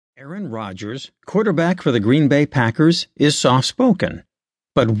Aaron Rodgers, quarterback for the Green Bay Packers, is soft-spoken,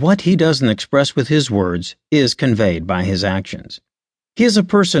 but what he doesn't express with his words is conveyed by his actions. He is a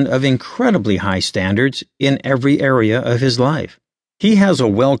person of incredibly high standards in every area of his life. He has a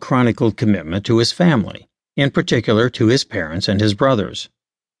well-chronicled commitment to his family, in particular to his parents and his brothers.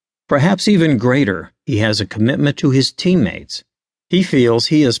 Perhaps even greater, he has a commitment to his teammates. He feels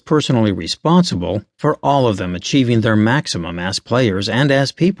he is personally responsible for all of them achieving their maximum as players and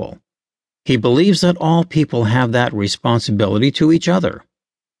as people. He believes that all people have that responsibility to each other.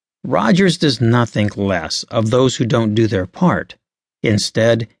 Rodgers does not think less of those who don't do their part.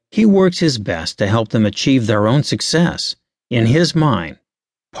 Instead, he works his best to help them achieve their own success. In his mind,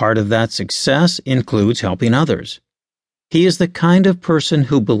 part of that success includes helping others. He is the kind of person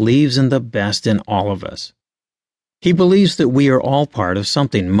who believes in the best in all of us. He believes that we are all part of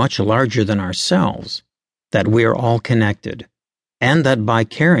something much larger than ourselves, that we are all connected, and that by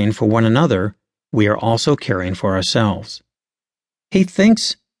caring for one another, we are also caring for ourselves. He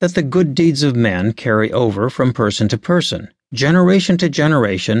thinks that the good deeds of men carry over from person to person, generation to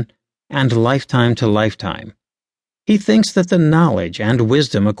generation, and lifetime to lifetime. He thinks that the knowledge and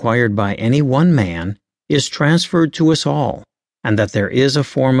wisdom acquired by any one man is transferred to us all, and that there is a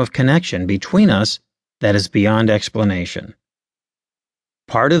form of connection between us that is beyond explanation.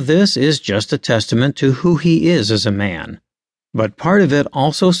 Part of this is just a testament to who he is as a man, but part of it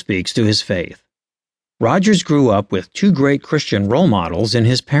also speaks to his faith. Rodgers grew up with two great Christian role models in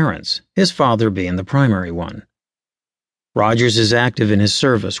his parents, his father being the primary one. Rodgers is active in his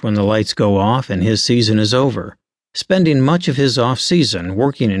service when the lights go off and his season is over, spending much of his off-season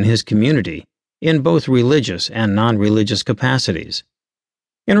working in his community in both religious and non-religious capacities.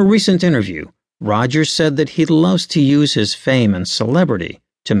 In a recent interview, Rodgers said that he loves to use his fame and celebrity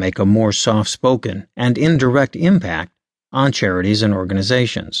to make a more soft-spoken and indirect impact on charities and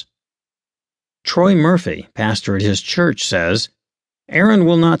organizations. Troy Murphy, pastor at his church, says, "Aaron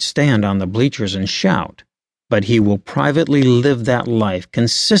will not stand on the bleachers and shout, but he will privately live that life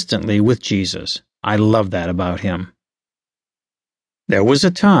consistently with Jesus. I love that about him." There was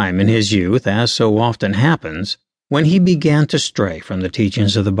a time in his youth, as so often happens, when he began to stray from the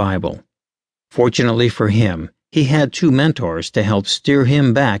teachings of the Bible. Fortunately for him, he had two mentors to help steer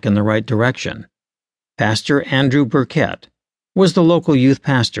him back in the right direction. Pastor Andrew Burkett was the local youth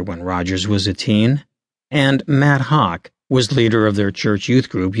pastor when Rodgers was a teen, and Matt Hawk was leader of their church youth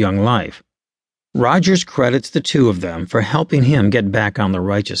group Young Life. Rodgers credits the two of them for helping him get back on the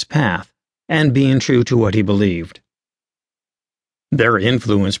righteous path and being true to what he believed. Their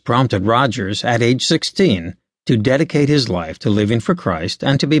influence prompted Rodgers, at age 16, to dedicate his life to living for Christ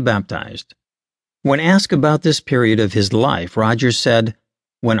and to be baptized. When asked about this period of his life, Rodgers said,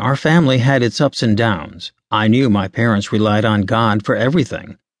 "When our family had its ups and downs, I knew my parents relied on God for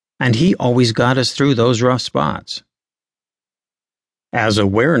everything, and He always got us through those rough spots." As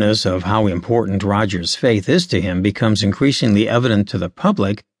awareness of how important Rodgers' faith is to him becomes increasingly evident to the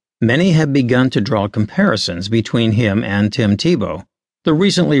public, many have begun to draw comparisons between him and Tim Tebow, the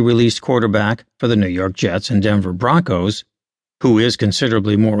recently released quarterback for the New York Jets and Denver Broncos, who is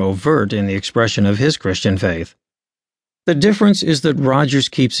considerably more overt in the expression of his Christian faith. The difference is that Rodgers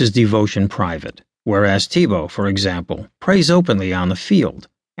keeps his devotion private, whereas Tebow, for example, prays openly on the field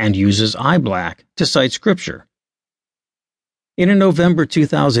and uses eye black to cite scripture. In a November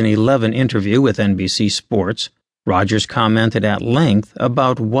 2011 interview with NBC Sports, Rodgers commented at length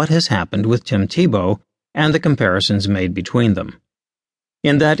about what has happened with Tim Tebow and the comparisons made between them.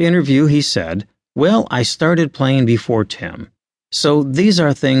 In that interview, he said, "Well, I started playing before Tim, so these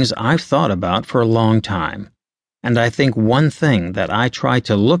are things I've thought about for a long time. And I think one thing that I tried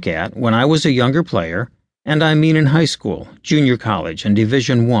to look at when I was a younger player, and I mean in high school, junior college, and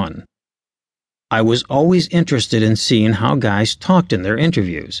Division I was always interested in seeing how guys talked in their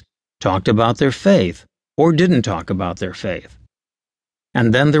interviews, talked about their faith, or didn't talk about their faith.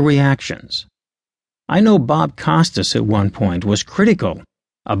 And then the reactions. I know Bob Costas at one point was critical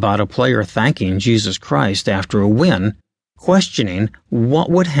about a player thanking Jesus Christ after a win, questioning what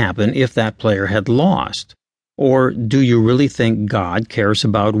would happen if that player had lost. Or do you really think God cares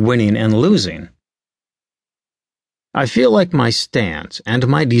about winning and losing? I feel like my stance and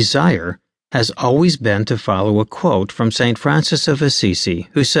my desire has always been to follow a quote from St. Francis of Assisi,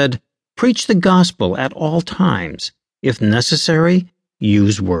 who said, 'Preach the gospel at all times. If necessary,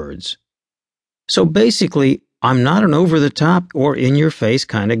 use words.' So basically, I'm not an over-the-top or in-your-face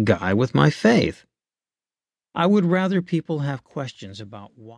kind of guy with my faith. I would rather people have questions about why